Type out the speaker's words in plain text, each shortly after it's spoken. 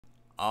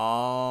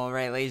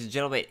Alright, ladies and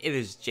gentlemen, it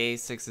is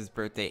J6's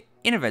birthday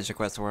in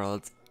AdventureQuest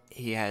Worlds.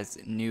 He has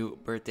new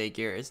birthday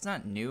gear. It's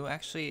not new,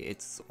 actually.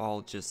 It's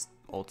all just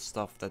old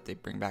stuff that they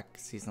bring back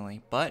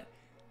seasonally. But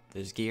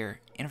there's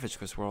gear in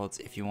AdventureQuest Worlds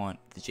if you want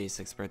the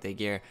J6 birthday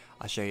gear.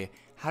 I'll show you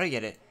how to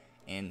get it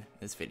in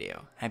this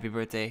video. Happy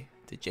birthday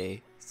to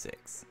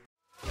J6.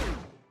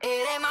 It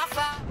ain't my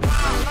fault.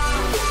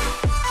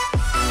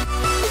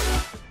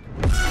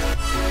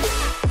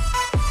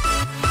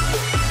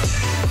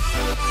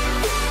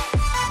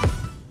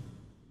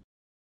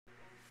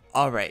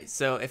 Alright,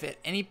 so if at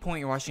any point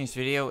you're watching this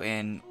video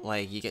and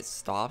like you get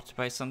stopped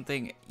by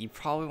something, you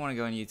probably want to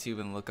go on YouTube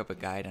and look up a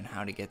guide on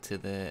how to get to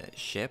the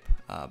ship.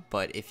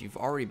 But if you've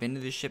already been to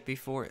the ship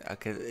before,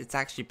 because it's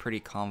actually pretty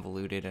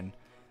convoluted and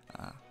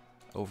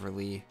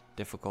overly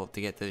difficult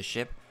to get to the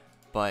ship.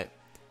 But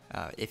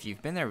if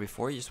you've been there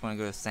before, you just want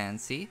to go to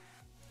Sand Sea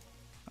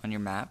on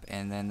your map,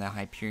 and then the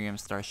Hyperion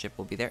starship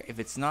will be there. If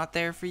it's not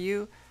there for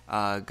you,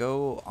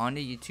 go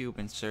onto YouTube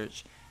and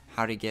search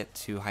how to get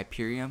to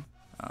Hyperion.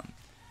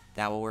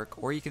 That will work,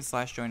 or you can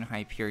 / join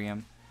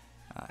Hyperion.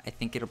 I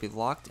think it'll be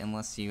locked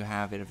unless you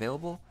have it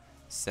available.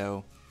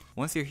 So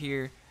once you're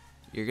here,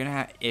 you're gonna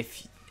have,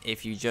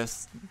 if you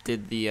just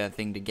did the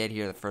thing to get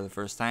here for the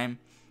first time,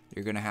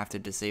 you're gonna have to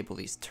disable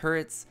these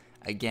turrets.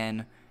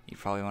 Again, you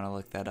probably want to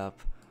look that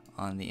up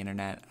on the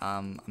internet.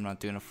 I'm not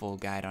doing a full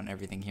guide on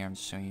everything here. I'm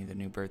just showing you the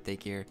new birthday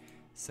gear.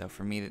 So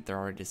for me, that they're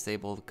already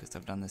disabled because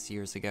I've done this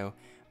years ago,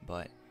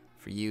 but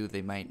for you,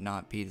 they might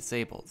not be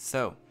disabled.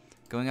 So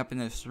going up in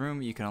this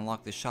room, you can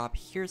unlock the shop.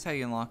 Here's how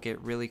you unlock it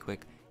really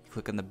quick. You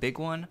click on the big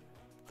one,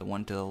 the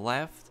one to the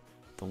left,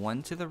 the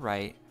one to the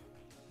right,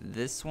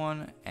 this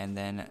one, and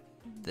then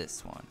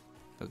this one.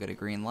 You'll get a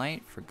green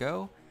light for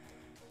go.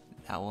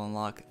 That will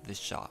unlock the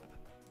shop.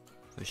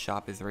 The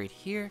shop is right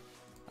here.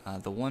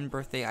 The one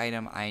birthday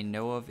item I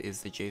know of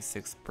is the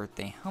J6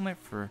 birthday helmet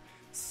for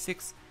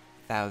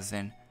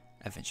 6,000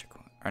 adventure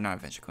coins, or not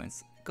adventure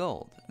coins,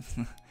 gold.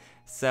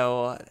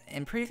 So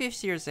in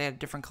previous years, they had a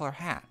different color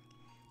hat.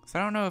 So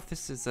I don't know if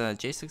this is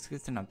J6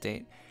 gets an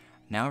update.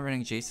 Now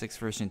running J6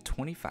 version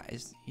 25.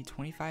 Is he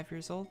 25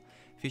 years old?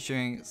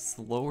 Featuring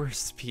slower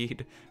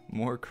speed,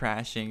 more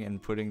crashing,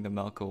 and putting the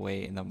milk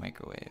away in the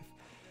microwave.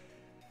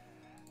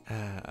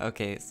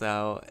 Okay,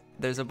 so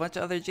there's a bunch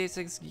of other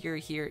J6 gear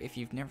here if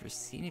you've never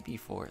seen it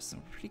before.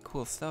 Some pretty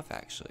cool stuff,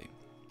 actually.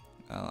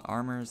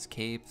 Armors,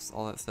 capes,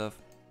 all that stuff.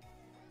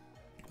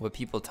 What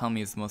people tell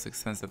me is the most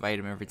expensive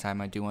item every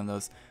time I do one of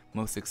those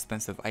most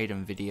expensive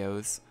item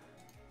videos.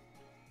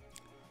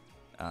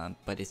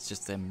 But it's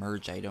just a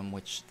merge item,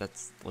 which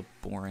that's like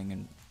boring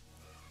and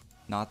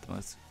not the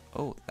most.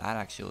 Oh, that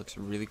actually looks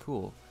really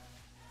cool.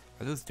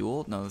 Are those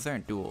dual? No, those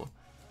aren't dual.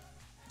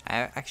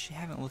 I actually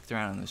haven't looked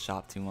around in the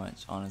shop too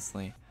much,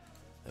 honestly.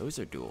 Those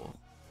are dual.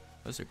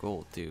 Those are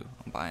gold too.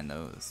 I'm buying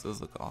those.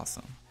 Those look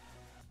awesome.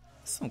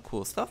 There's some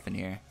cool stuff in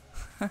here.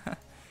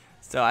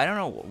 So I don't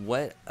know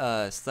what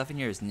stuff in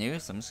here is new,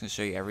 so I'm just gonna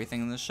show you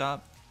everything in the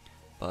shop.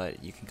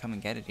 But you can come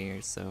and get it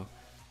here. So,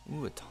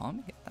 ooh,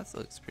 atomic. That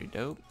looks pretty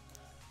dope.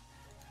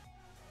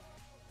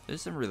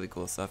 There's some really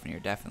cool stuff in here,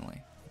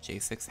 definitely.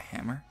 J6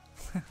 hammer.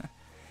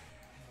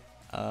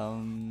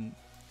 Yeah,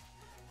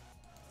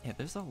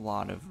 there's a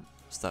lot of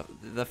stuff.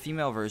 The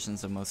female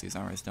versions of most of these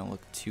armors don't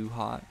look too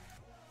hot.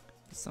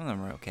 But some of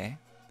them are okay.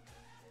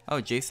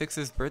 Oh,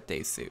 J6's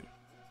birthday suit.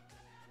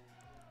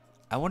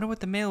 I wonder what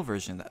the male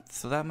version of that.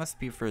 So that must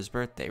be for his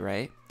birthday,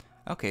 right?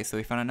 Okay, so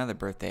we found another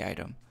birthday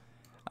item.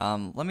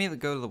 Let me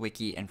go to the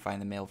wiki and find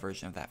the male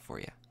version of that for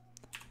you.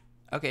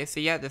 Okay, so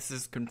yeah, this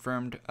is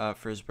confirmed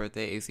for his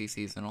birthday, AC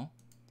seasonal.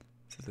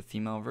 So the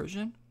female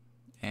version,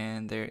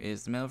 and there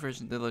is the male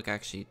version. They look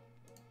actually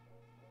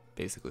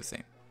basically the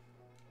same.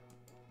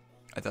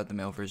 I thought the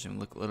male version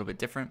would look a little bit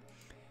different.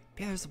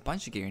 But yeah, there's a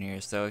bunch of gear in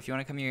here. So if you want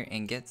to come here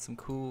and get some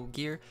cool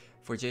gear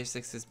for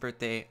J6's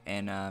birthday,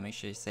 and make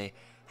sure you say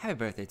happy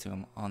birthday to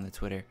him on the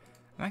Twitter.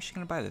 I'm actually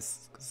going to buy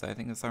this because I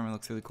think this armor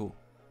looks really cool.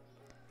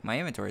 My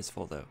inventory is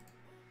full though.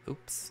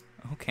 Oops.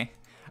 Okay.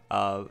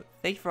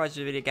 Thank you for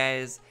watching the video,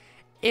 guys.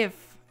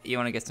 If you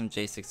want to get some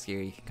J6 gear,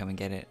 you can come and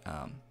get it.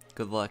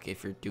 Good luck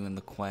if you're doing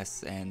the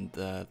quests and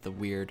the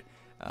weird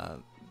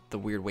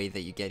way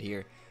that you get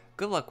here.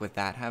 Good luck with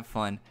that. Have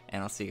fun,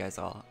 and I'll see you guys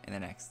all in the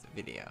next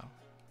video.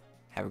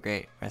 Have a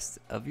great rest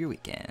of your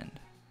weekend.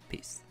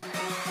 Peace.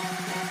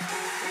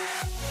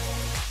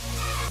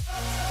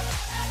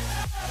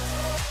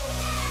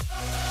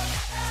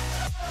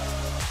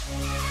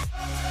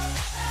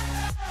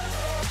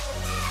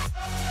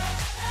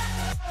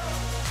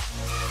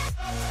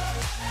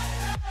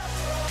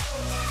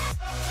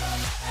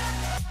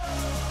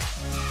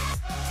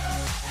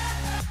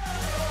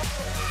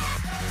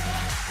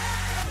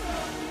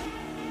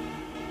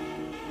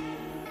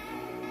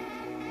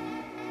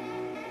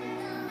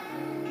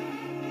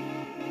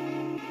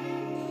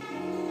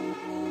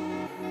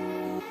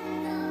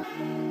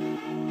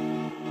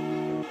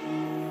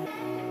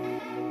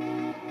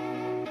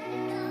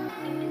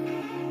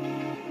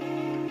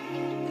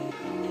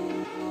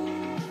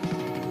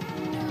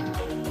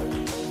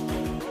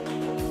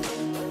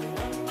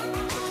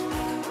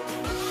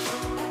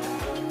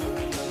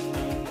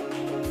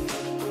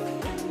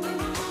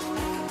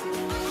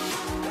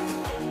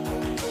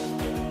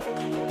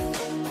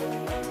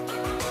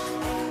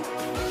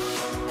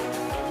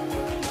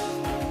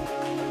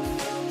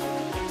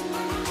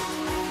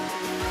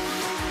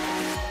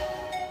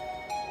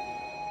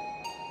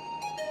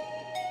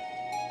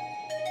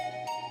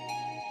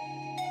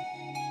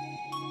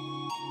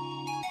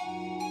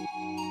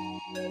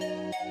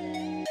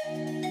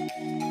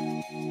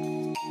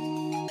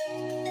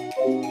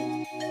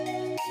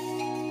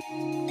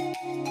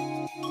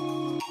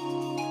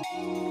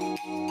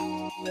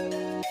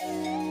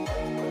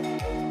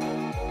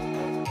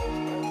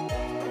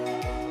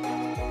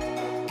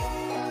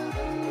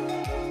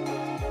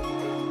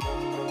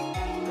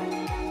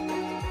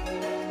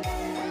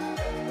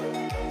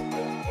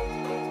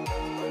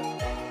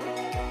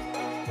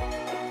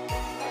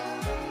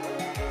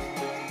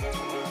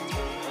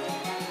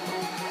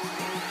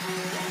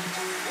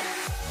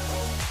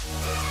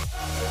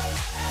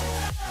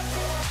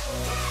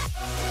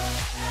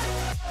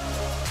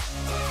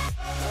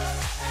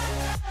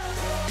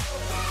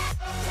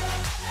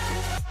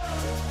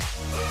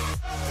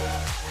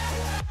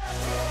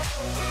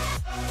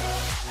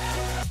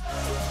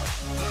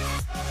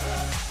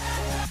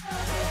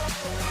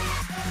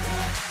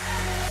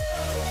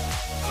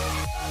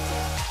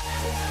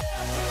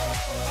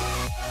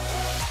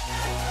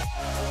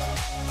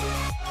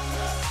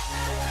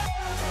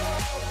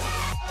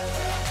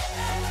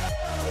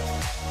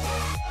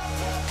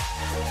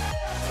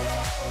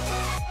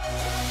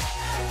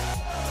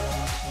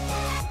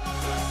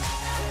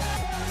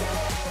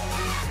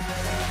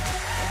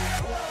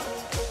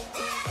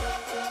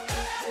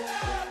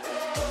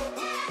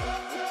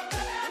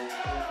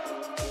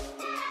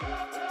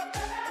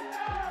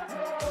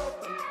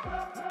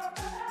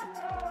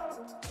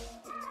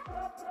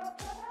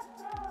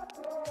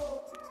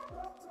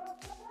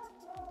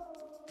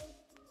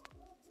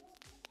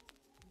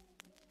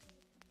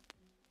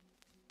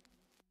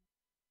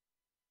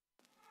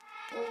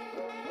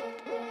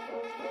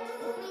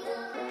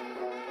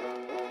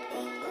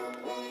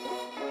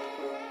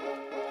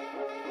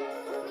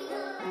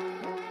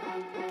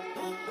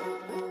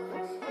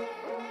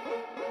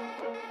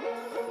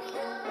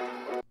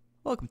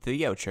 welcome to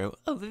the outro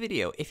of the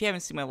video. If you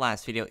haven't seen my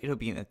last video, it'll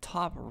be in the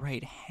top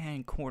right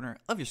hand corner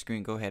of your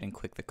screen. Go ahead and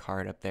click the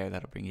card up there.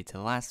 That'll bring you to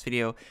the last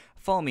video.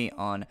 Follow me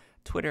on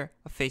Twitter,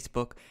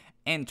 Facebook,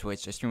 and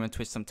Twitch. I stream on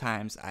Twitch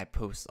sometimes. I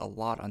post a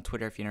lot on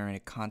Twitter. If you're not ready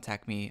to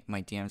contact me,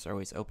 my DMs are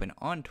always open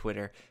on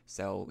Twitter,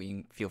 so you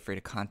can feel free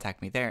to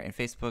contact me there. And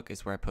Facebook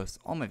is where I post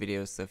all my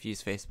videos, so if you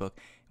use Facebook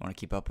and want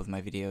to keep up with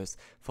my videos,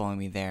 following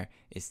me there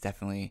is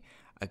definitely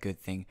a good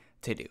thing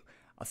to do.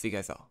 I'll see you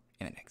guys all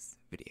in the next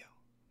video.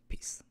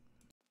 Peace.